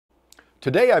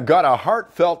Today I've got a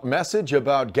heartfelt message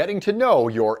about getting to know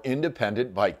your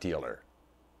independent bike dealer.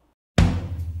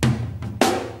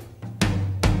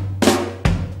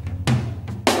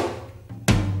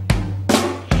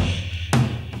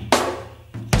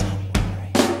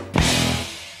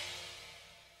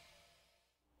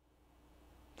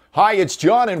 Hi, it's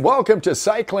John and welcome to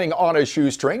Cycling on a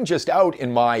Shoestring. Just out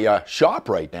in my shop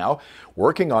right now,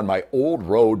 working on my old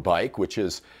road bike, which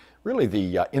is really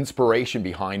the inspiration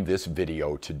behind this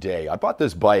video today. I bought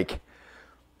this bike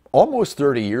almost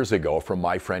 30 years ago from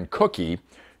my friend Cookie,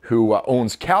 who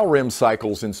owns Cal Rim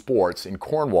Cycles and Sports in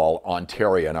Cornwall,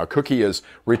 Ontario. Now, Cookie is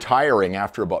retiring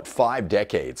after about 5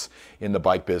 decades in the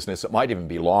bike business. It might even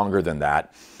be longer than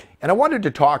that. And I wanted to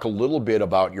talk a little bit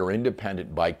about your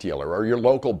independent bike dealer or your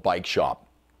local bike shop.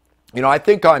 You know, I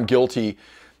think I'm guilty,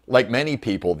 like many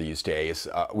people these days.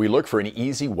 We look for an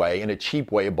easy way and a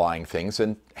cheap way of buying things.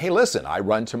 And hey, listen, I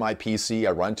run to my PC,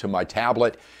 I run to my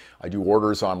tablet, I do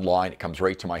orders online, it comes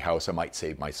right to my house. I might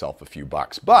save myself a few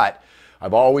bucks. But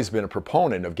I've always been a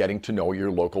proponent of getting to know your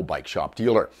local bike shop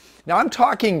dealer. Now, I'm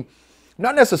talking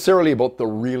not necessarily about the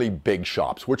really big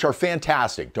shops, which are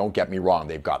fantastic, don't get me wrong.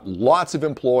 They've got lots of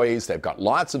employees, they've got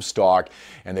lots of stock,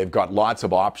 and they've got lots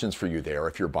of options for you there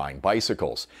if you're buying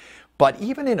bicycles. But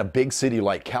even in a big city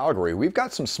like Calgary, we've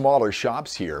got some smaller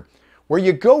shops here where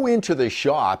you go into the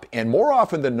shop and more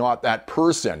often than not, that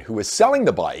person who is selling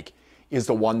the bike is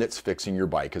the one that's fixing your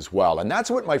bike as well. And that's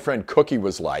what my friend Cookie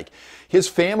was like. His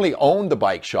family owned the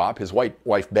bike shop. His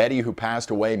wife Betty, who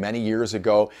passed away many years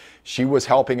ago, she was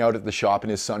helping out at the shop, and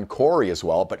his son Corey as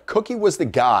well. But Cookie was the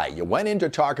guy. You went in to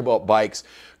talk about bikes,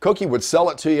 Cookie would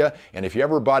sell it to you, and if you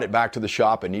ever brought it back to the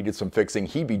shop and needed some fixing,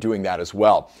 he'd be doing that as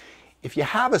well. If you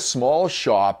have a small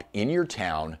shop in your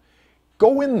town,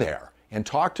 go in there and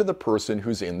talk to the person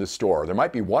who's in the store. There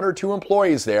might be 1 or 2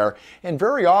 employees there, and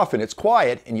very often it's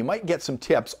quiet, and you might get some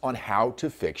tips on how to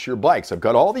fix your bikes. I've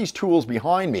got all these tools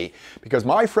behind me because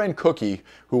my friend Cookie,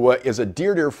 who is a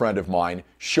dear friend of mine,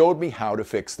 showed me how to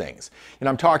fix things. And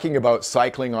I'm talking about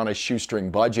cycling on a shoestring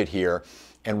budget here,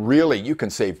 and really you can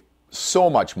save so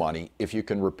much money if you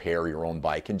can repair your own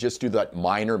bike and just do that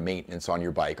minor maintenance on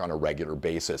your bike on a regular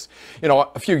basis. You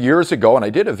know, a few years ago, and I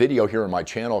did a video here on my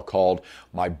channel called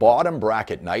My Bottom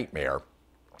Bracket Nightmare.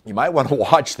 You might want to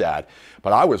watch that,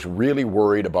 but I was really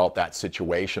worried about that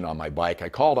situation on my bike. I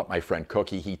called up my friend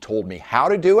Cookie. He told me how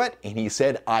to do it, and he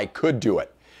said I could do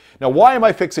it. Now, why am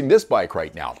I fixing this bike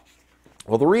right now?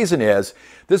 Well, the reason is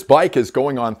this bike is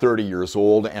going on 30 years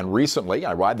old, and recently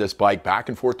I ride this bike back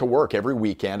and forth to work every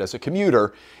weekend as a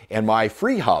commuter, and my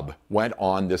free hub went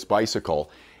on this bicycle.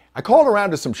 I called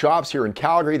around to some shops here in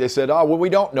Calgary. They said, oh, well, we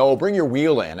don't know. Bring your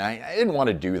wheel in. I didn't want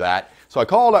to do that. So I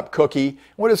called up Cookie.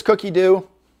 What does Cookie do?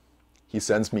 He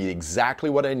sends me exactly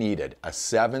what I needed, a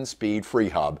 7-speed free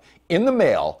hub in the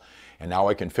mail. And now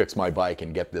I can fix my bike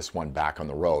and get this one back on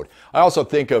the road. I also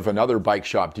think of another bike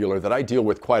shop dealer that I deal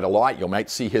with quite a lot. You might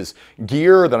see his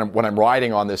gear when I'm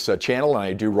riding on this channel, and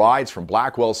I do rides from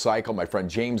Blackwell Cycle, my friend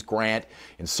James Grant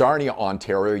in Sarnia,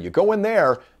 Ontario. You go in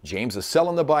there, James is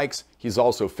selling the bikes, he's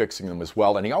also fixing them as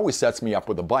well, and he always sets me up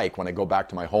with a bike when I go back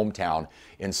to my hometown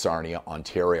in Sarnia,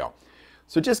 Ontario.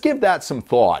 So just give that some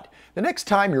thought. The next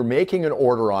time you're making an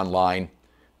order online,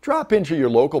 drop into your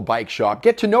local bike shop,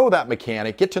 get to know that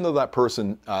mechanic, get to know that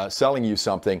person selling you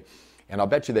something, and I'll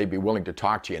bet you they'd be willing to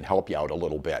talk to you and help you out a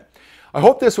little bit. I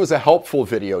hope this was a helpful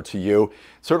video to you,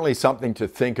 certainly something to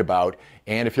think about.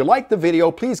 And if you liked the video,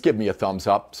 please give me a thumbs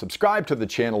up, subscribe to the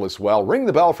channel as well, ring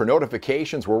the bell for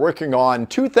notifications. We're working on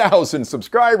 2,000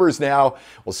 subscribers now.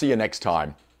 We'll see you next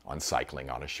time on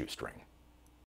Cycling on a Shoestring.